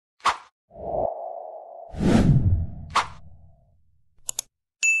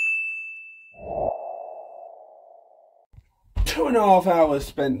2.5 hours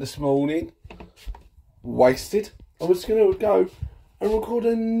spent this morning. Wasted. I was going to go and record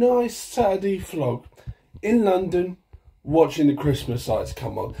a nice Saturday vlog in London, watching the Christmas lights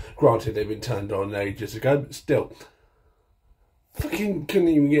come on. Granted, they've been turned on ages ago, but still. Fucking couldn't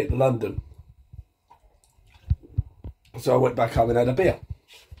even get to London. So I went back home and had a beer.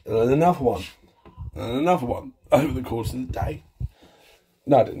 And then another one. And another one over the course of the day.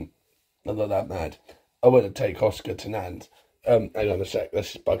 No, I didn't. I'm not that mad. I went to take Oscar to Nan's. Hang on a sec,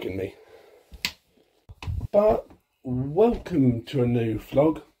 this is bugging me. But welcome to a new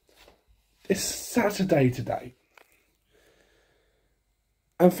vlog. It's Saturday today.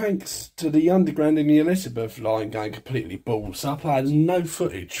 And thanks to the Underground and the Elizabeth line going completely balls up, I had no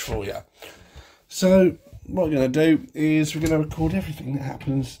footage for you. So what we're going to do is we're going to record everything that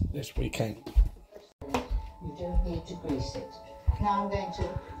happens this weekend. You don't need to grease it. Now I'm going to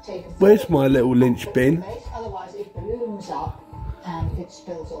take a... Where's my little lynch bin? Otherwise it balloons up and it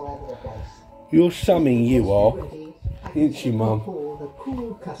spills all over the place. You're summing, you are. Ain't you, Mum?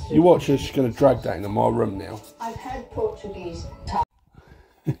 You watch her, she's going to drag that into my room now. I've had Portuguese...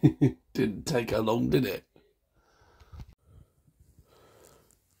 Didn't take her long, did it?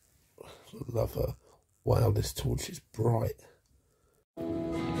 Love her. Wow, this torch is bright.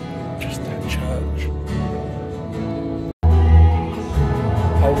 Just that church.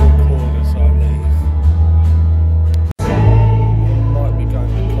 I'll record as I leave. Might be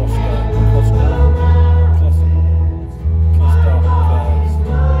going to Costa first.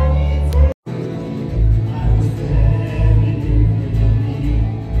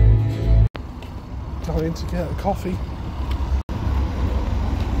 Going to get a coffee.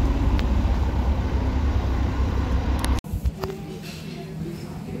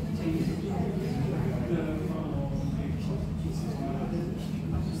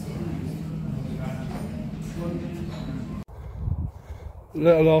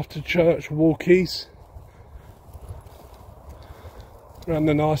 Little after church walkies around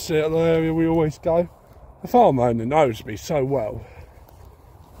the nice little area we always go. The farm owner knows me so well.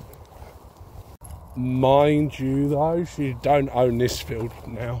 Mind you though, she don't own this field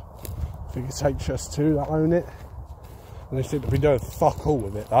now. I think it's HS2 that own it. And they seem to be doing fuck all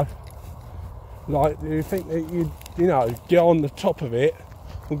with it though. Like, do you think that you know, get on the top of it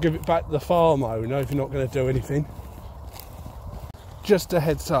and give it back to the farm owner if you're not going to do anything? Just a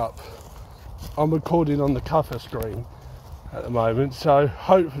heads up, I'm recording on the cover screen at the moment, so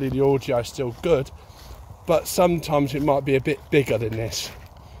hopefully the audio is still good, but sometimes it might be a bit bigger than this.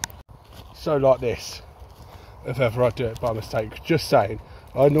 So like this, if ever I do it by mistake. Just saying,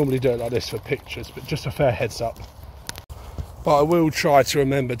 I normally do it like this for pictures, but just a fair heads up. But I will try to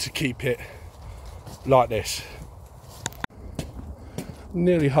remember to keep it like this.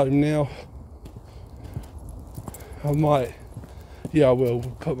 Nearly home now. I might... Yeah, I will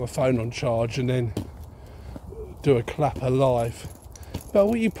put my phone on charge and then do a clapper live. But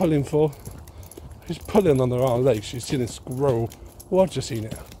what are you pulling for? She's pulling on her own legs. She's seen a squirrel. Oh, I've just seen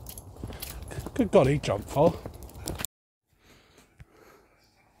it. Good God, he jumped far.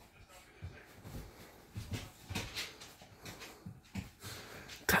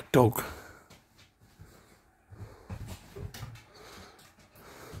 That dog.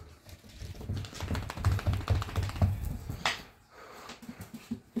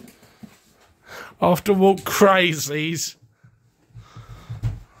 After what crazies.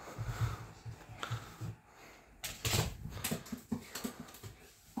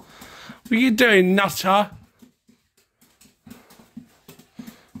 What are you doing, nutter?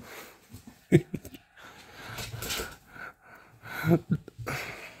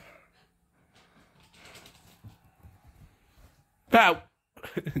 Bow.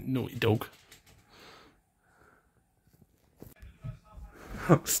 Naughty dog.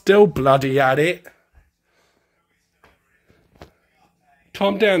 Still bloody at it.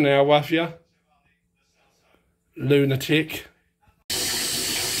 Calm down now, won't ya? Lunatic.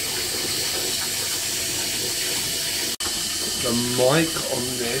 The mic on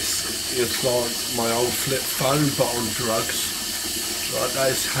this is like my old flip phone but on drugs. Like,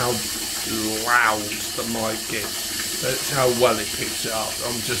 that is how loud the mic is. That's how well it picks it up.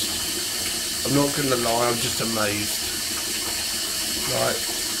 I'm not gonna lie, I'm just amazed. Like,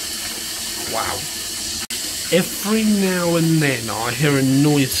 wow. Every now and then I hear a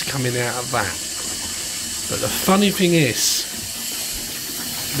noise coming out of that. But the funny thing is,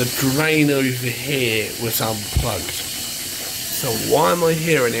 the drain over here was unplugged. So why am I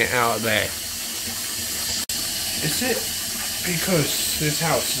hearing it out of there? Is it because this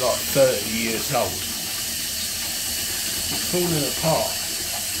house is like 30 years old? It's falling apart.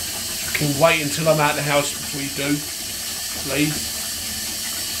 I can wait until I'm out of the house before you do. please.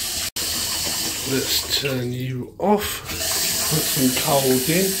 Let's turn you off. Put some cold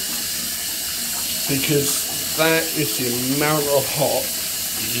in, because that is the amount of hot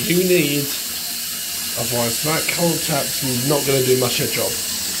you need. Otherwise, that cold tap's not going to do much of a job.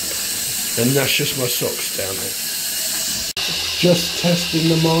 And that's just my socks down there. Just testing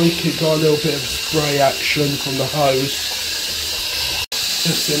the mic. It got a little bit of spray action from the hose.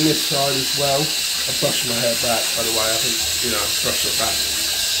 Testing this side as well. I brushed my hair back, by the way. I think, brush it back.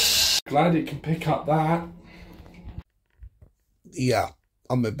 Glad it can pick up that. Yeah,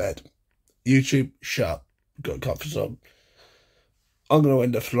 I'm in bed. YouTube, shut up. Got covers on. I'm going to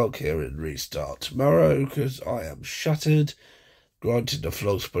end the vlog here and restart tomorrow because I am shuttered. Granted, the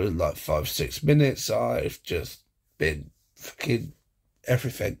vlog's probably like 5-6 minutes. I've just been fucking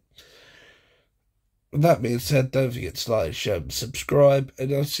everything. With that being said, don't forget to like, share and subscribe.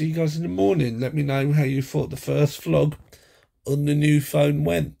 And I'll see you guys in the morning. Let me know how you thought the first vlog on the new phone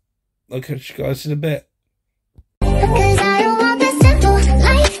went. I'll catch you guys in a bit.